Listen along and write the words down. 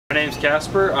My name's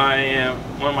Casper.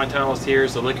 One of my titles here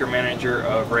is the liquor manager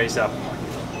of Ray's Apple Market.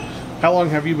 How long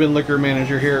have you been liquor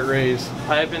manager here at Ray's?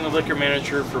 I have been the liquor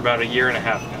manager for about 1.5 years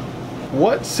now.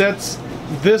 What sets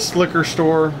this liquor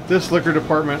store, this liquor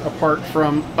department apart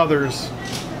from others?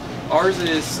 Ours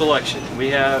is selection. We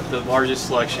have the largest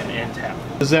selection in town.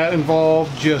 Does that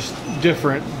involve just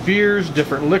different beers,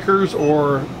 different liquors,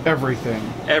 or everything?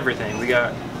 Everything. We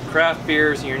got craft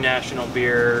beers and your national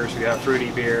beers. We got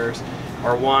fruity beers.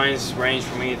 Our wines range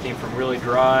from anything from really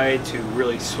dry to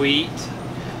really sweet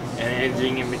and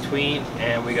anything in between.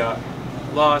 And we got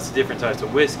lots of different types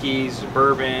of whiskeys,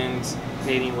 bourbons,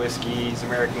 Canadian whiskeys,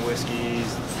 American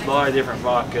whiskeys, a lot of different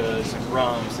vodkas and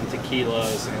rums and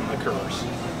tequilas and liqueurs.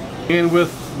 And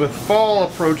with fall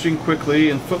approaching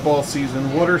quickly and football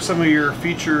season, what are some of your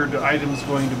featured items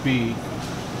going to be?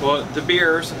 Well, the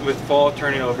beers, with fall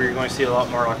turning over, you're going to see a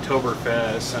lot more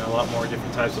Oktoberfest and a lot more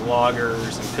different types of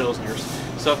lagers and pilsners,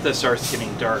 stuff that starts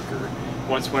getting darker.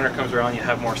 Once winter comes around, you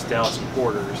have more stouts and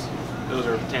porters. Those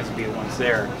tend to be the ones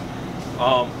there.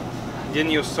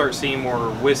 Then you'll start seeing more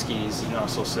whiskeys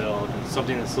also sell, and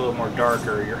something that's a little more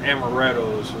darker. Your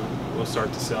amarettos will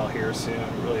start to sell here soon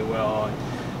really well.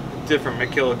 And different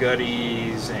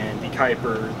McGillicuddies and De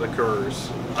Kuyper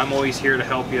liqueurs. I'm always here to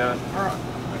help you.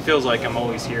 It feels like I'm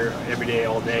always here every day,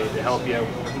 all day, to help you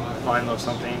find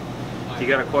something. If you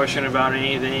got a question about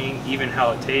anything, even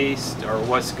how it tastes or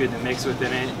what's good to mix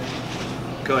within it,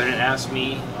 go ahead and ask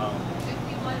me.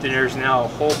 Then there's now a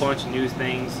whole bunch of new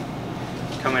things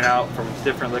coming out from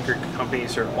different liquor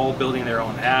companies. They're all building their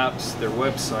own apps. Their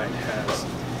website has.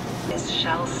 This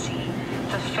shall see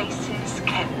the faces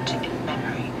kept in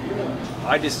memory.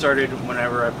 I just started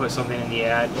whenever I put something in the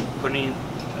ad, putting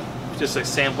just a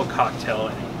sample cocktail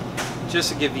in it,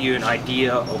 just to give you an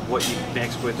idea of what you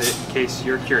mix with it in case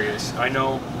you're curious. I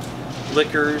know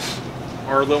liquors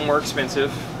are a little more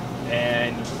expensive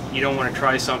and you don't want to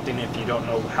try something if you don't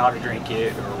know how to drink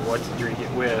it or what to drink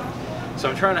it with. So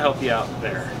I'm trying to help you out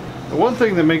there. The one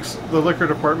thing that makes the liquor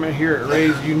department here at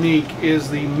Ray's unique is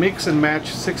the mix and match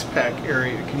 6-pack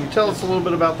area. Can you tell us a little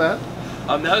bit about that?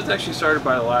 That was actually started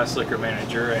by the last liquor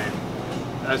manager, and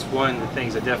that's one of the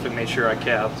things I definitely made sure I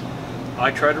kept.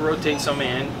 I try to rotate some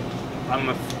in.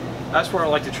 That's where I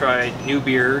like to try new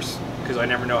beers because I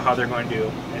never know how they're going to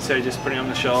do. Instead of just putting them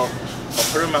on the shelf,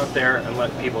 I'll put them out there and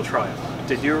let people try them. If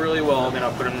they do really well, then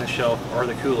I'll put them on the shelf or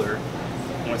the cooler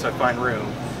once I find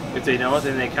room. If they don't,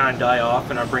 then they kind of die off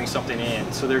and I'll bring something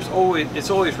in. So it's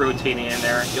always rotating in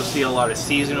there. You'll see a lot of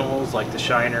seasonals like the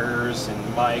Shiners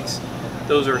and Mike's.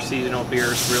 Those are seasonal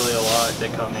beers really a lot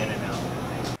that come in and out.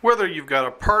 Whether you've got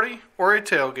a party or a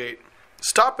tailgate,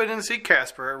 stop in and see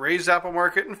Casper at Ray's Apple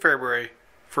Market in Fairbury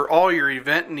for all your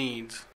event needs.